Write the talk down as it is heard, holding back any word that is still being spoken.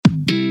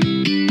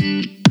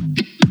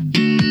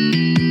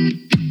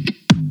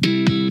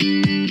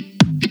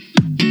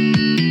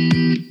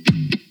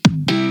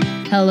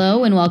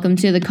Hello and welcome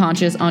to the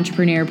Conscious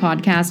Entrepreneur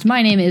Podcast.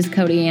 My name is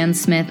Cody Ann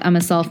Smith. I'm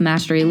a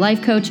self-mastery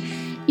life coach.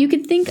 You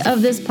could think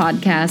of this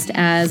podcast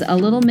as a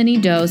little mini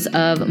dose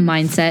of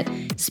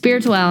mindset,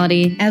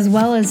 spirituality, as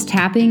well as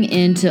tapping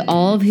into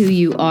all of who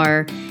you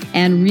are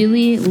and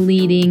really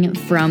leading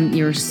from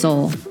your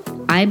soul.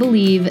 I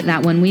believe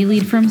that when we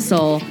lead from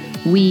soul,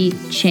 we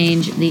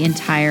change the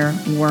entire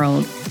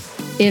world.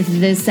 If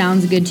this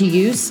sounds good to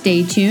you,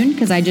 stay tuned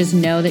because I just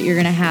know that you're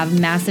going to have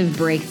massive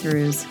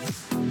breakthroughs.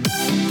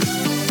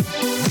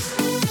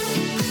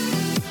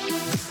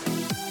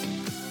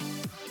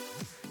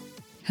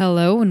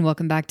 Hello and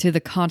welcome back to the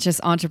Conscious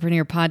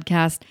Entrepreneur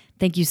Podcast.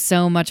 Thank you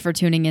so much for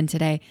tuning in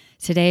today.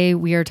 Today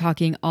we are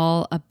talking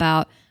all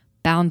about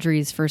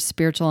boundaries for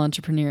spiritual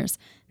entrepreneurs.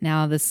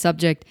 Now, the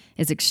subject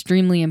is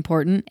extremely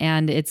important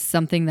and it's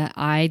something that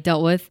I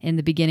dealt with in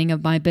the beginning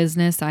of my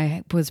business.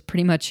 I was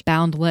pretty much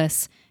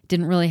boundless,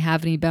 didn't really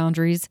have any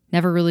boundaries,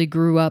 never really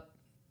grew up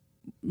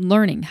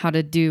learning how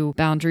to do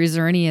boundaries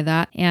or any of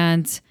that.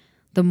 And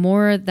the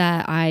more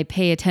that I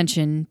pay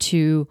attention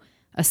to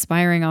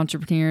aspiring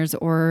entrepreneurs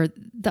or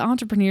the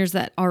entrepreneurs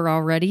that are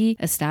already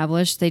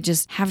established, they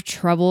just have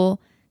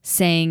trouble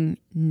saying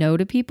no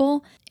to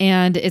people,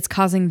 and it's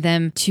causing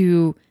them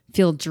to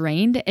feel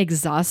drained,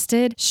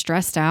 exhausted,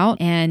 stressed out,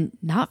 and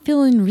not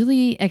feeling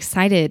really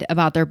excited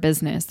about their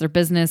business. Their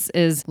business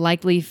is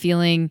likely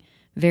feeling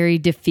very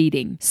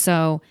defeating.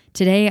 So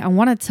today I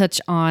want to touch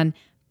on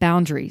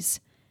boundaries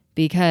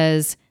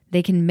because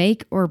they can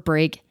make or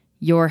break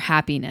your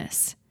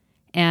happiness.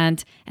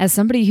 And as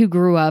somebody who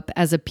grew up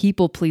as a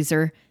people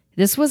pleaser,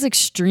 this was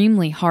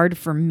extremely hard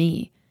for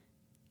me.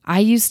 I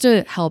used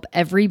to help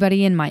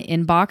everybody in my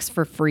inbox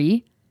for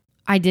free.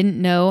 I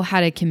didn't know how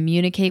to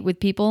communicate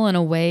with people in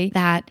a way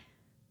that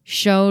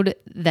showed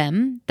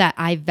them that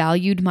I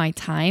valued my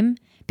time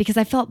because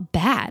I felt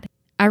bad.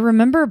 I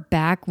remember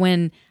back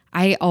when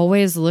I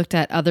always looked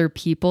at other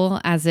people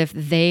as if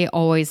they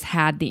always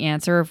had the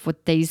answer of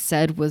what they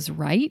said was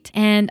right.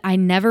 And I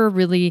never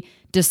really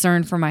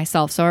discerned for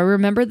myself. So I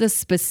remember this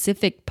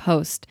specific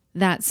post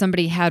that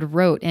somebody had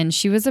wrote, and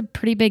she was a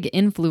pretty big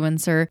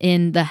influencer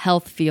in the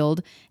health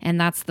field. And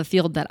that's the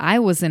field that I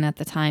was in at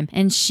the time.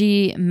 And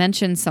she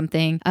mentioned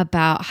something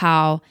about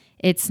how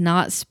it's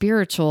not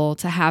spiritual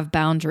to have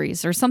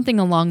boundaries or something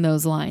along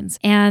those lines.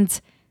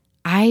 And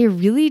I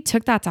really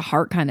took that to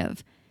heart kind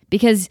of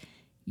because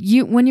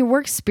when you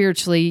work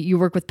spiritually, you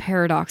work with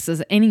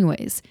paradoxes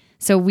anyways.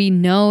 So we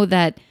know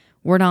that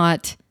we're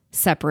not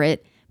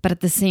separate, but at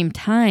the same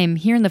time,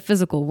 here in the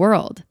physical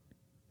world,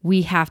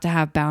 we have to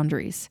have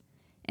boundaries.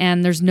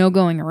 And there's no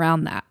going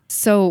around that.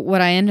 So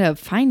what I ended up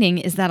finding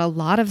is that a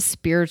lot of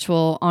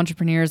spiritual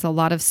entrepreneurs, a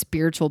lot of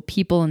spiritual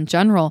people in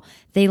general,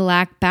 they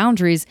lack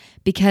boundaries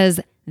because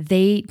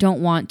they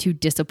don't want to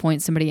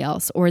disappoint somebody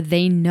else, or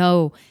they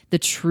know the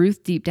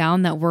truth deep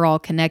down that we're all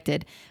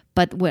connected.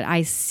 But what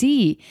I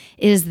see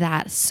is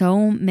that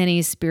so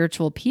many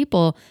spiritual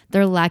people,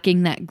 they're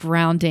lacking that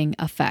grounding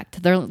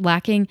effect. They're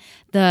lacking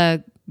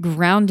the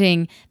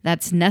grounding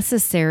that's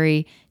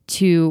necessary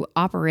to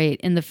operate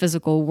in the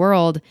physical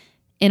world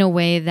in a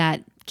way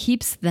that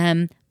keeps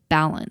them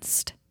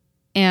balanced.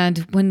 And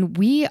when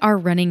we are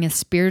running a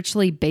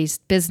spiritually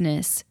based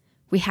business,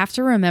 we have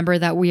to remember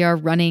that we are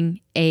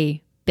running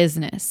a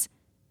business.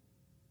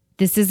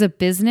 This is a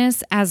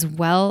business as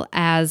well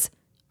as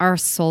our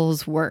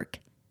soul's work.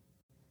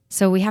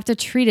 So we have to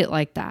treat it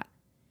like that.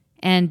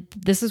 And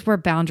this is where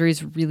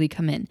boundaries really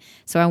come in.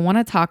 So I want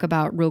to talk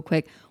about real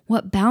quick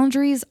what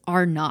boundaries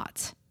are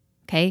not,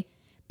 okay?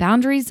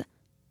 Boundaries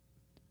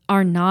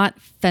are not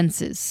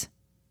fences,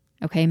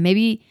 okay?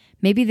 Maybe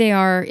they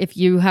are if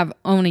you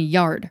own a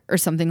yard or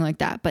something like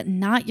that, but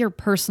not your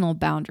personal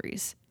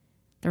boundaries.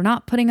 They're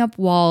not putting up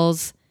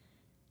walls.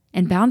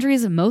 And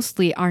boundaries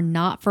mostly are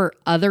not for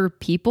other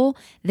people.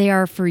 They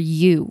are for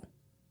you.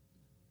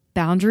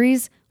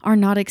 Boundaries are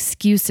not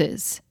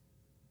excuses.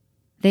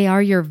 They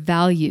are your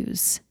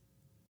values.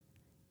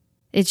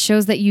 It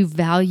shows that you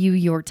value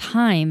your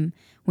time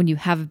when you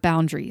have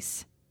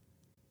boundaries.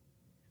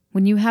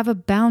 When you have a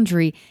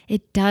boundary,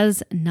 it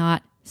does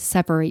not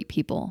separate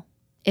people.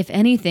 If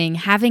anything,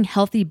 having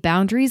healthy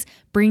boundaries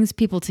brings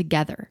people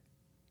together.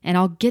 And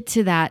I'll get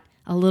to that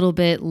a little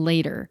bit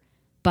later.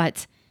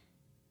 But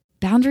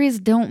boundaries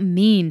don't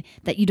mean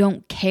that you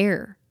don't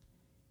care.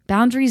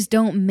 Boundaries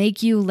don't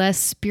make you less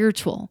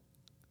spiritual.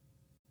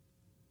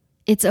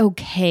 It's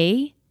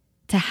okay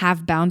to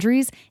have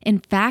boundaries. In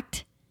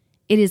fact,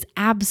 it is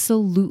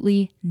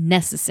absolutely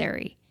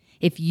necessary.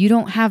 If you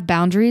don't have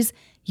boundaries,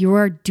 you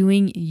are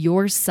doing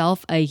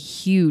yourself a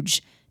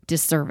huge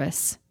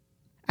disservice.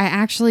 I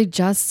actually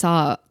just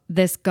saw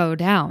this go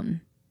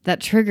down that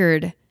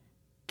triggered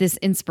this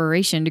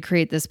inspiration to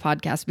create this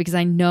podcast because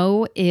I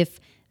know if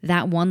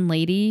that one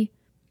lady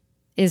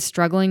is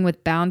struggling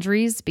with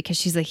boundaries because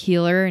she's a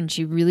healer and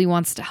she really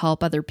wants to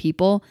help other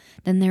people,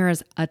 then there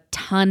is a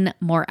ton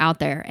more out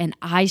there. And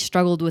I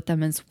struggled with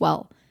them as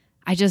well.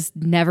 I just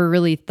never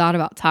really thought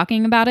about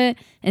talking about it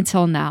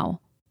until now.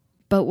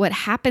 But what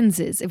happens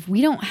is if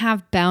we don't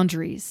have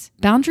boundaries,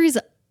 boundaries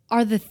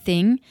are the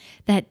thing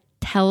that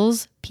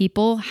tells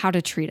people how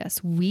to treat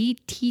us. We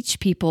teach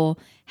people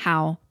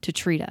how to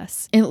treat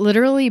us. It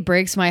literally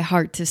breaks my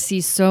heart to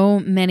see so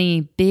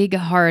many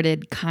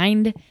big-hearted,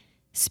 kind,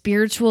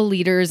 spiritual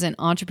leaders and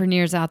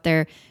entrepreneurs out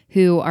there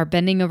who are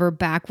bending over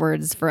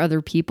backwards for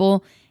other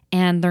people,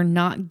 and they're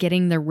not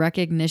getting the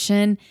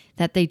recognition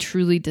that they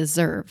truly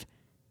deserve.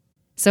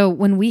 So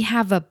when we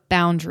have a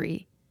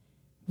boundary,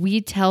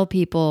 we tell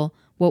people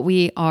what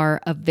we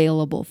are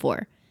available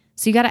for.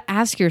 So you got to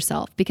ask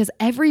yourself, because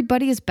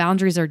everybody's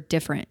boundaries are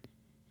different.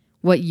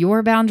 What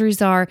your boundaries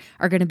are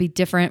going to be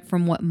different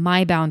from what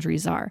my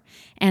boundaries are.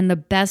 And the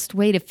best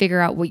way to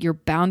figure out what your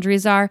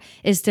boundaries are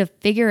is to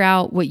figure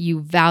out what you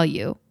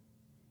value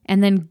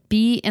and then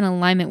be in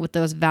alignment with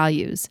those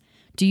values.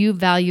 Do you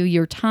value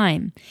your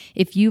time?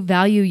 If you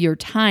value your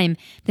time,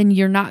 then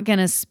you're not going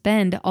to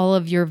spend all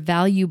of your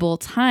valuable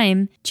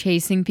time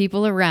chasing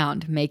people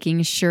around,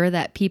 making sure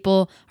that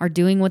people are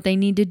doing what they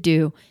need to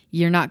do.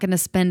 You're not going to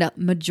spend a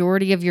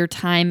majority of your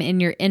time in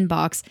your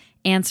inbox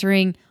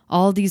answering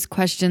all these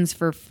questions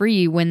for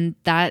free when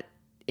that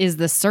is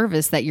the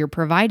service that you're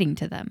providing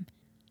to them.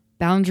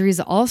 Boundaries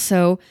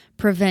also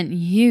prevent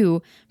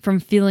you from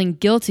feeling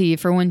guilty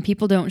for when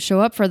people don't show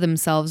up for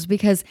themselves,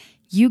 because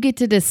you get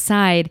to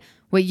decide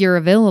what you're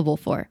available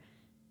for.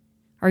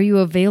 Are you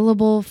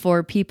available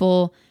for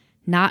people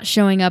not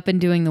showing up and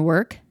doing the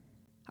work?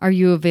 Are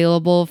you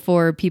available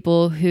for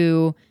people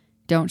who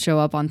don't show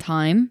up on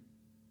time,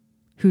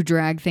 who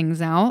drag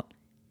things out,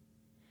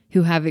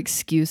 who have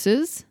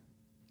excuses?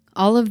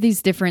 All of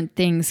these different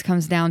things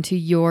comes down to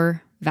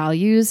your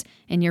values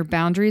and your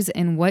boundaries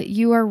and what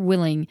you are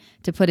willing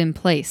to put in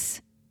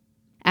place.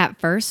 At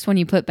first, when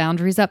you put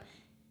boundaries up,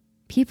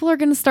 people are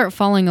going to start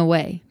falling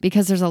away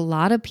because there's a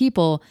lot of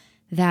people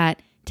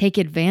that take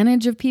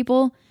advantage of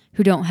people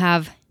who don't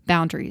have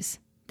boundaries.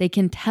 They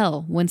can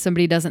tell when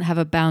somebody doesn't have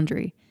a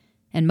boundary.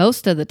 And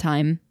most of the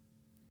time,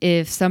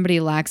 if somebody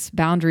lacks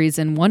boundaries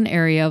in one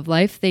area of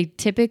life, they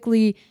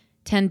typically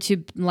tend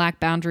to lack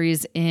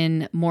boundaries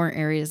in more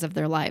areas of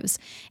their lives.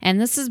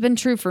 And this has been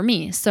true for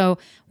me. So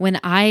when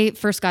I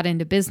first got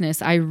into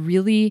business, I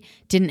really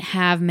didn't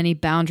have many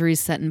boundaries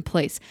set in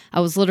place.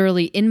 I was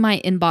literally in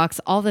my inbox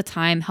all the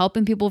time,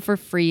 helping people for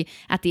free.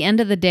 At the end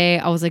of the day,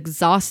 I was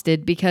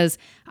exhausted because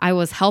I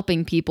was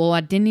helping people. I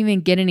didn't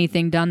even get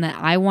anything done that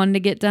I wanted to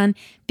get done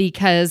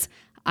because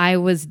I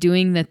was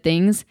doing the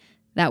things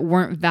that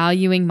weren't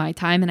valuing my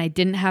time and I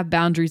didn't have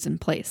boundaries in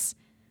place.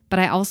 But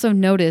I also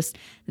noticed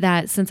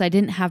that since I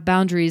didn't have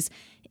boundaries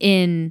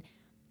in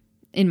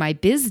my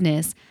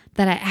business,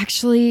 that I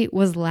actually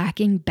was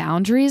lacking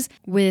boundaries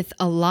with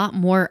a lot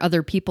more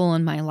other people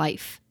in my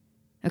life.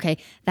 Okay,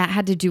 that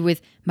had to do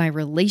with my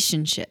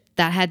relationship.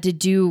 That had to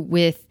do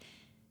with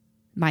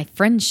my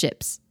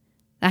friendships.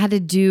 That had to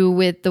do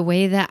with the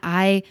way that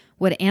I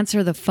would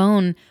answer the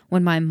phone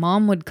when my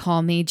mom would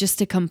call me just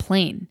to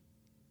complain.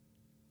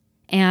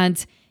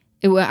 And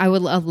I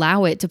would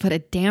allow it to put a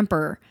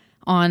damper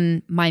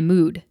on my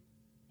mood.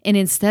 And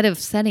instead of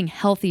setting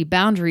healthy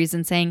boundaries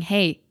and saying,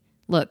 hey,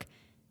 look,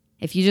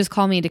 if you just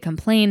call me to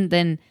complain,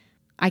 then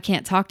I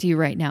can't talk to you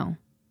right now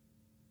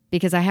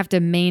because I have to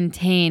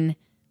maintain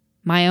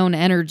my own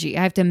energy.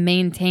 I have to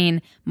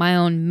maintain my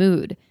own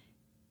mood.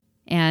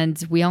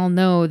 And we all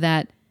know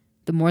that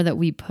the more that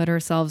we put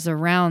ourselves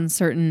around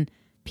certain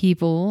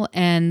people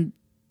and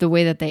the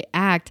way that they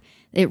act,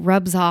 it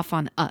rubs off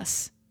on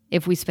us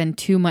if we spend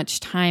too much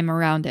time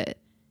around it.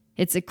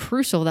 It's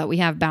crucial that we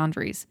have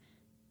boundaries,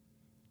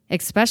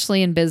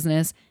 especially in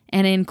business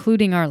and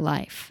including our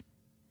life.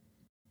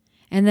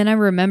 And then I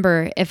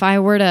remember if I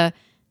were to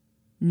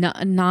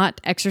not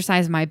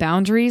exercise my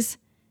boundaries,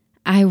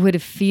 I would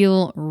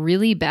feel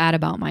really bad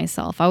about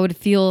myself. I would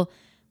feel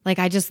like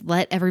I just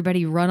let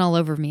everybody run all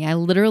over me. I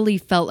literally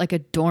felt like a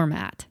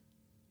doormat.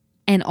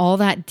 And all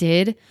that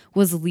did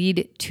was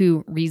lead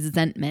to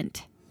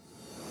resentment.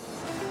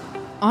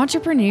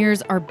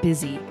 Entrepreneurs are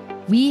busy.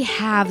 We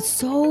have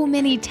so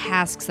many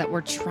tasks that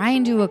we're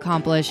trying to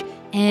accomplish,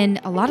 and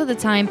a lot of the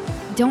time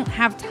don't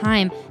have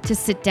time to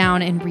sit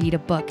down and read a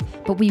book,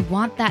 but we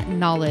want that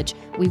knowledge.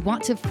 We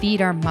want to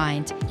feed our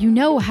mind. You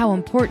know how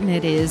important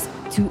it is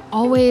to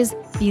always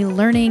be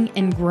learning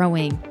and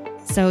growing.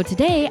 So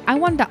today I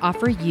wanted to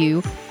offer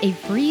you a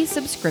free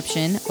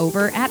subscription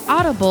over at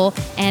Audible,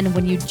 and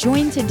when you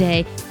join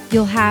today,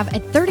 you'll have a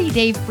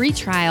 30-day free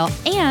trial,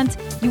 and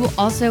you will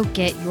also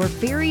get your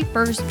very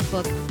first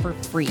book for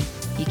free.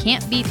 You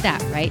can't beat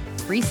that, right?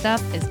 Free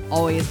stuff is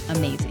always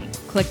amazing.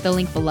 Click the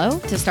link below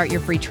to start your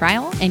free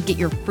trial and get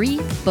your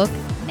free book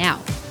now.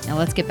 Now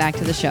let's get back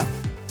to the show.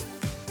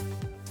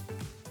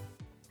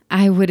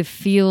 I would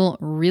feel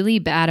really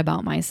bad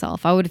about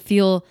myself. I would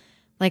feel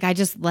like I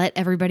just let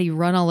everybody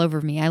run all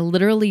over me. I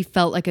literally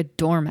felt like a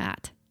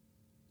doormat.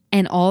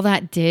 And all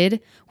that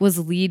did was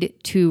lead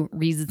to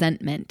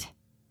resentment.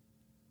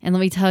 And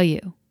let me tell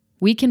you,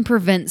 we can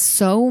prevent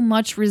so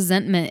much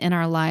resentment in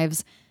our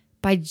lives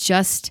by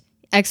just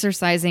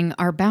exercising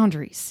our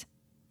boundaries.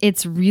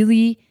 It's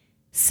really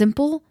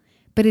simple,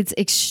 but it's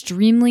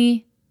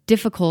extremely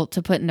difficult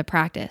to put into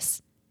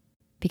practice.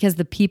 Because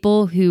the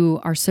people who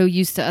are so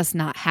used to us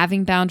not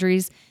having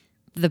boundaries,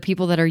 the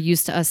people that are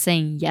used to us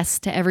saying yes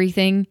to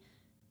everything,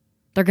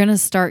 they're going to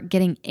start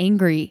getting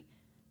angry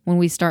when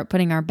we start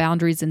putting our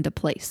boundaries into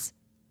place.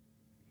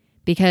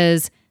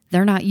 Because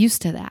they're not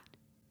used to that.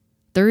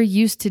 They're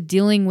used to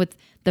dealing with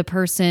the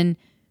person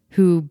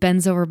who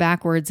bends over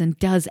backwards and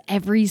does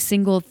every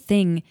single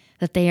thing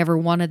that they ever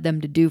wanted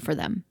them to do for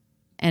them.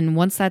 And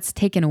once that's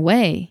taken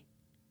away,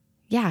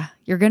 yeah,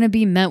 you're going to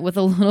be met with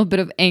a little bit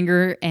of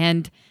anger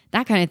and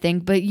that kind of thing,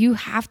 but you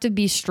have to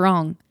be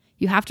strong.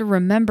 You have to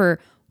remember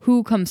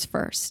who comes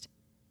first.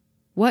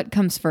 What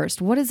comes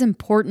first? What is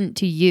important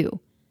to you?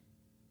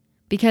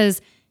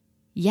 Because,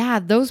 yeah,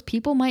 those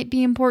people might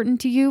be important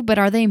to you, but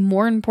are they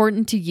more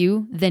important to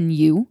you than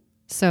you?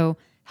 So,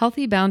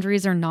 healthy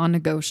boundaries are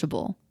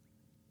non-negotiable.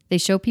 They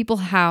show people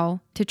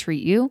how to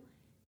treat you,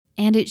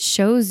 and it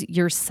shows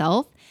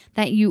yourself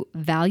that you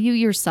value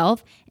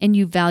yourself and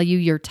you value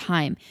your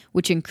time,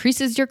 which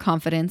increases your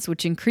confidence,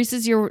 which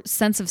increases your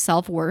sense of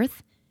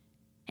self-worth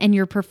and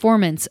your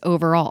performance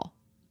overall.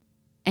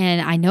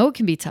 And I know it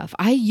can be tough.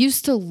 I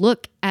used to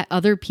look at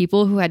other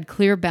people who had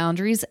clear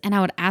boundaries and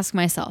I would ask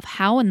myself,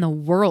 how in the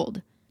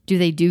world do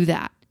they do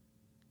that?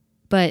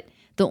 But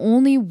the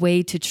only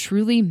way to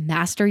truly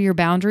master your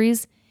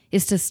boundaries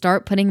is to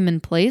start putting them in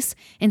place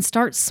and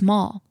start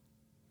small.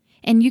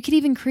 And you could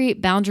even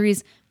create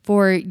boundaries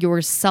for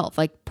yourself,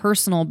 like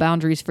personal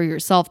boundaries for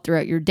yourself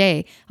throughout your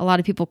day. A lot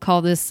of people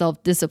call this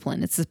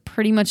self-discipline. It's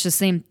pretty much the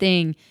same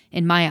thing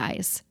in my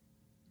eyes.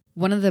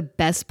 One of the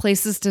best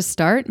places to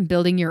start in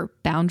building your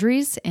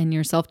boundaries and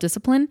your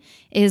self-discipline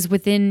is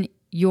within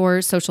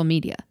your social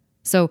media.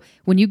 So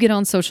when you get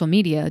on social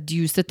media, do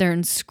you sit there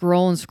and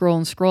scroll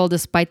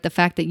despite the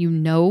fact that you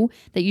know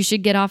that you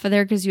should get off of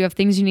there because you have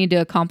things you need to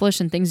accomplish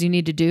and things you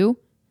need to do?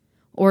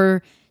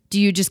 Or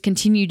do you just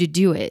continue to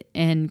do it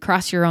and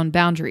cross your own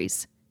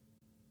boundaries?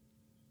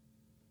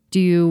 Do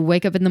you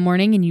wake up in the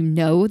morning and you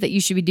know that you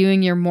should be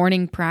doing your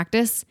morning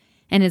practice,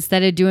 and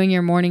instead of doing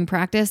your morning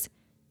practice,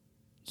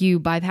 you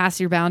bypass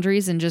your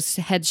boundaries and just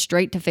head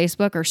straight to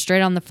Facebook or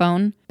straight on the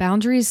phone?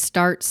 Boundaries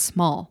start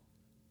small.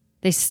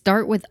 They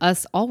start with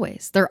us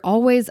always. They're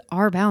always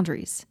our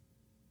boundaries.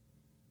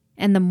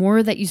 And the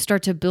more that you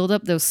start to build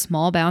up those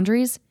small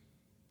boundaries,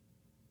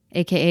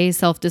 aka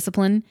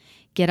self-discipline,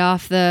 get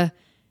off the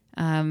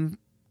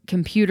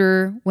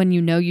computer when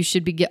you know you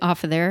should be get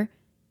off of there,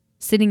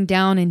 sitting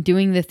down and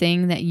doing the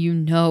thing that you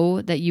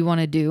know that you want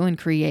to do and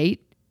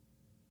create,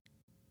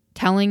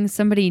 telling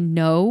somebody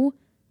no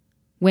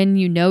when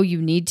you know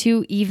you need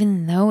to,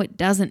 even though it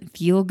doesn't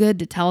feel good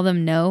to tell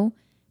them no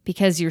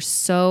because you're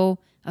so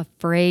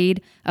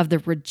afraid of the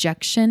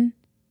rejection.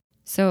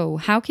 So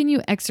how can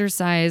you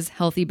exercise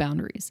healthy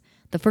boundaries?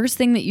 The first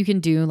thing that you can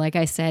do, like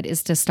I said,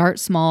 is to start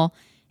small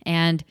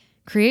and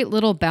create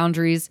little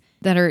boundaries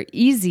that are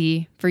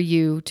easy for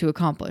you to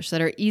accomplish,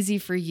 that are easy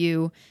for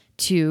you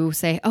to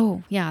say,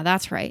 oh, yeah,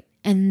 that's right.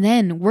 And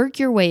then work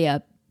your way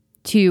up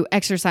to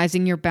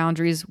exercising your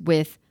boundaries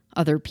with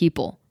other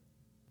people.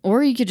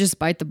 Or you could just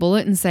bite the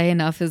bullet and say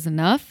enough is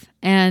enough.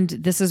 And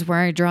this is where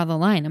I draw the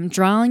line. I'm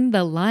drawing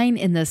the line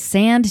in the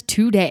sand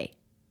today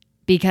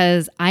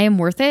because I am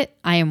worth it.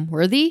 I am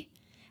worthy.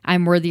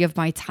 I'm worthy of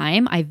my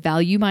time. I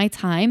value my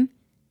time.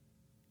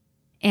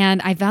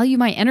 And I value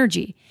my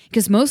energy.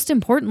 Because most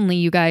importantly,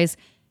 you guys,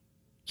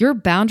 your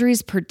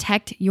boundaries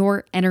protect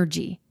your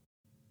energy.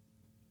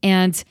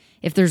 And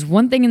if there's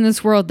one thing in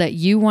this world that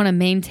you want to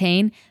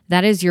maintain,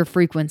 that is your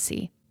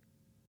frequency.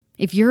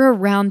 If you're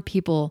around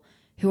people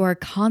who are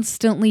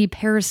constantly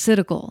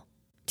parasitical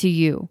to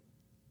you,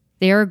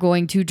 they are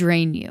going to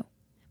drain you.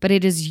 But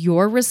it is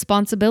your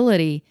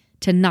responsibility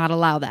to not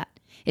allow that.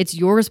 It's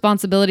your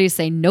responsibility to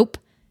say, nope,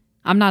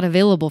 I'm not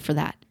available for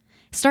that.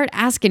 Start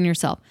asking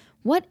yourself,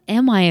 what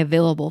am I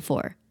available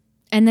for?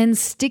 And then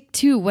stick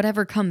to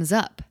whatever comes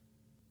up.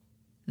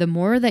 The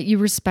more that you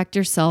respect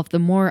yourself, the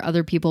more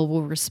other people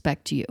will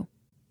respect you.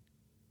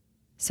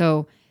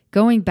 So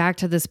going back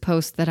to this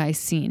post that I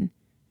seen,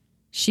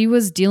 she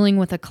was dealing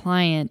with a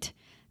client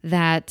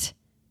that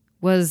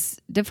was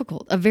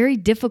difficult, a very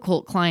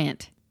difficult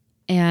client.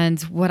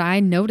 And what I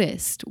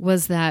noticed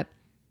was that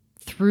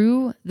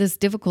through this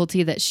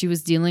difficulty that she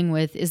was dealing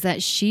with is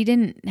that she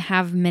didn't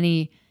have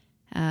many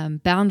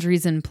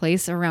boundaries in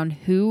place around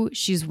who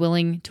she's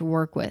willing to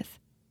work with.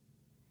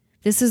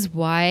 This is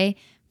why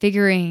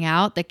figuring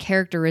out the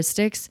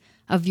characteristics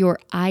of your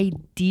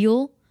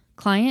ideal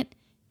client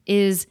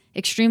is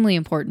extremely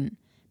important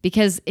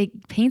because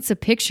it paints a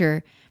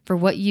picture for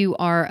what you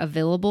are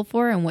available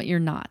for and what you're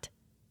not.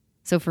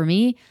 So for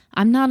me,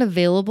 I'm not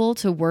available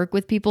to work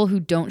with people who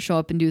don't show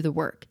up and do the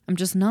work. I'm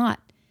just not.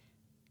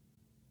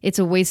 It's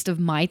a waste of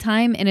my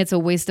time and it's a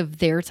waste of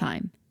their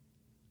time.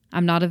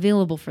 I'm not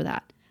available for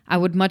that. I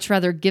would much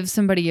rather give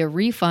somebody a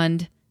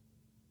refund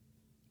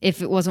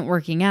if it wasn't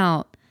working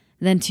out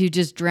than to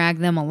just drag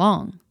them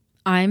along.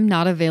 I'm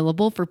not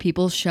available for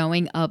people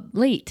showing up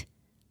late.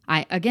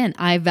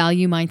 I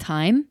value my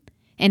time.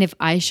 And if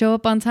I show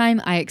up on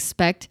time, I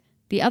expect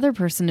the other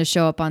person to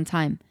show up on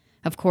time.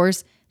 Of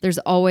course, there's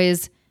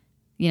always,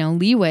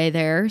 leeway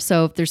there.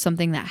 So if there's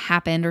something that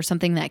happened or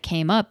something that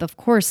came up, of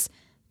course,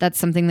 that's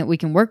something that we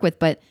can work with.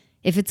 But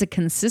if it's a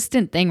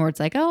consistent thing where it's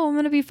like, oh, I'm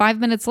going to be 5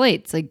 minutes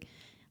late, it's like,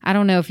 I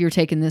don't know if you're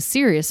taking this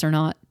serious or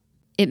not.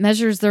 It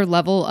measures their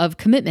level of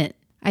commitment.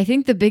 I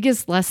think the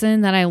biggest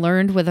lesson that I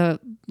learned with a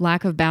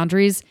lack of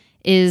boundaries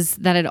is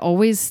that it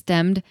always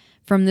stemmed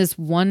from this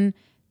one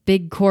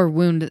big core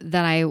wound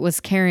that I was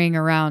carrying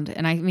around.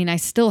 And I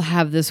still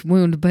have this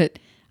wound, but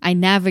I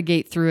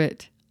navigate through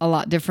it a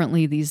lot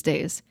differently these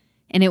days.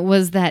 And it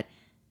was that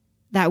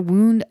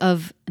wound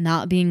of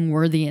not being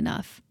worthy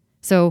enough.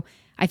 So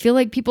I feel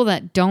like people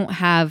that don't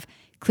have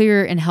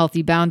clear and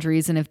healthy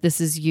boundaries, and if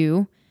this is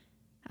you,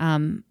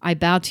 I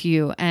bow to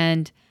you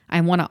and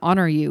I want to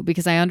honor you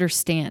because I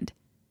understand.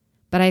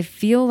 But I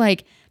feel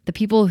like the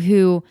people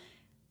who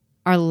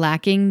are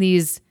lacking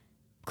these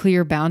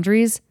clear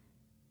boundaries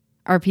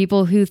are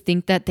people who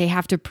think that they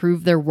have to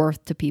prove their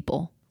worth to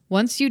people.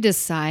 Once you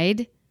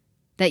decide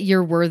that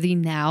you're worthy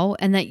now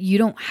and that you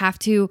don't have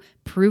to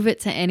prove it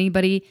to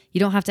anybody, you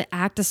don't have to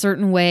act a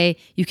certain way,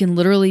 you can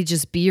literally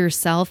just be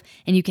yourself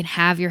and you can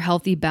have your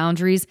healthy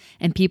boundaries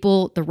and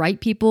the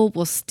right people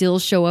will still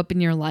show up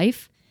in your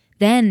life,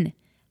 then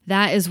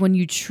that is when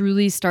you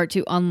truly start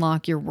to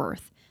unlock your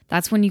worth.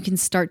 That's when you can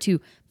start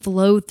to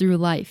flow through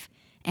life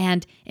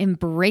and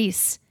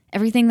embrace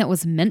everything that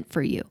was meant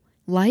for you.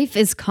 Life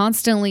is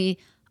constantly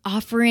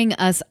offering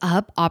us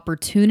up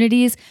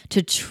opportunities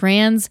to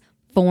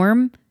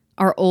transform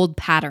our old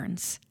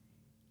patterns.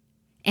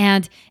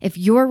 And if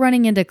you're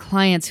running into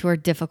clients who are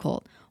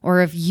difficult,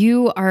 or if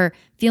you are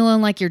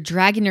feeling like you're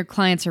dragging your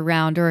clients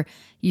around, or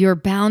your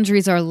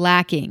boundaries are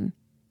lacking,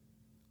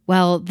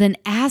 well, then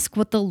ask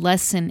what the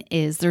lesson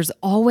is. There's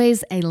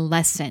always a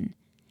lesson.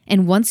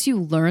 And once you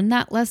learn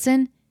that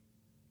lesson,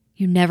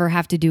 you never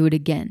have to do it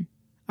again.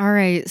 All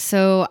right,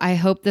 so I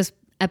hope this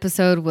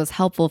episode was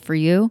helpful for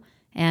you.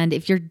 And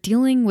if you're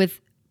dealing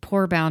with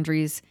poor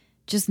boundaries,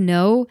 just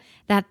know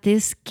that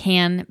this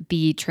can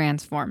be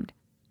transformed.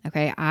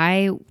 Okay,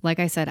 like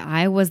I said,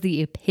 I was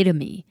the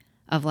epitome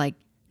of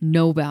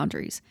no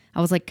boundaries.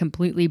 I was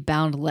completely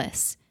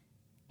boundless.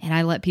 And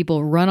I let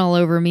people run all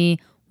over me,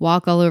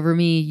 walk all over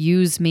me,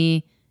 use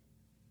me.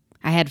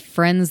 I had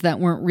friends that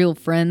weren't real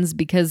friends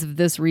because of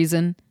this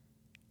reason.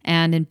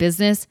 And in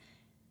business,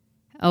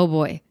 oh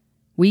boy,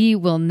 we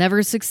will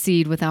never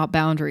succeed without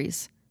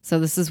boundaries. So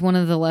this is one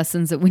of the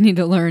lessons that we need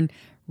to learn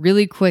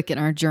really quick in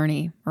our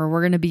journey, or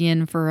we're going to be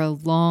in for a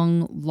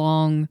long,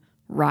 long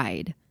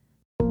ride.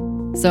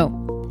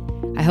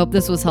 So I hope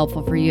this was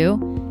helpful for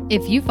you.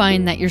 If you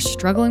find that you're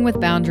struggling with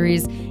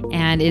boundaries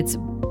and it's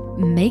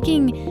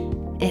making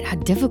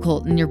it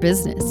difficult in your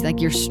business, like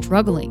you're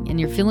struggling and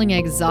you're feeling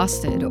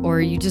exhausted, or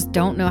you just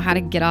don't know how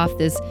to get off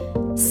this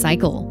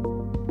cycle,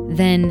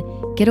 then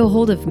get a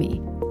hold of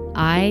me.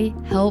 I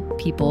help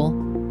people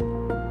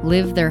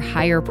live their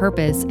higher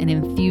purpose and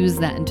infuse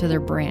that into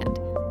their brand.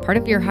 Part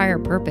of your higher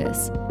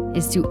purpose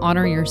is to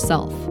honor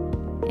yourself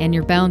and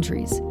your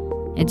boundaries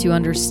and to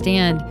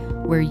understand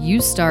where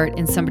you start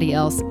and somebody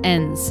else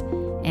ends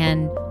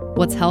and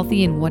what's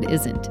healthy and what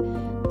isn't.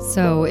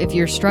 So if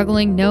you're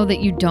struggling, know that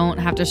you don't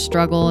have to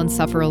struggle and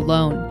suffer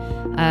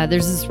alone.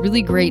 There's this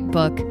really great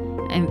book,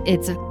 and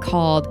it's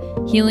called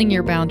Healing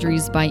Your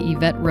Boundaries by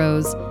Yvette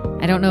Rose.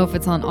 I don't know if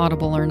it's on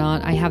Audible or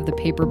not. I have the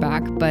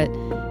paperback, but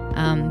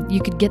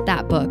you could get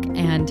that book,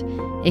 and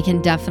it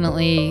can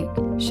definitely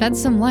shed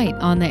some light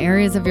on the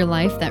areas of your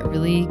life that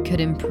really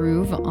could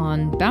improve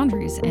on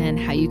boundaries and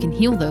how you can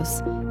heal those.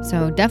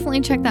 So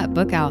definitely check that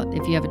book out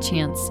if you have a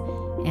chance.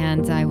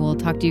 And I will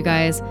talk to you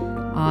guys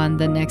on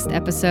the next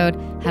episode.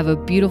 Have a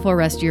beautiful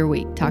rest of your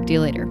week. Talk to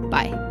you later.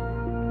 Bye.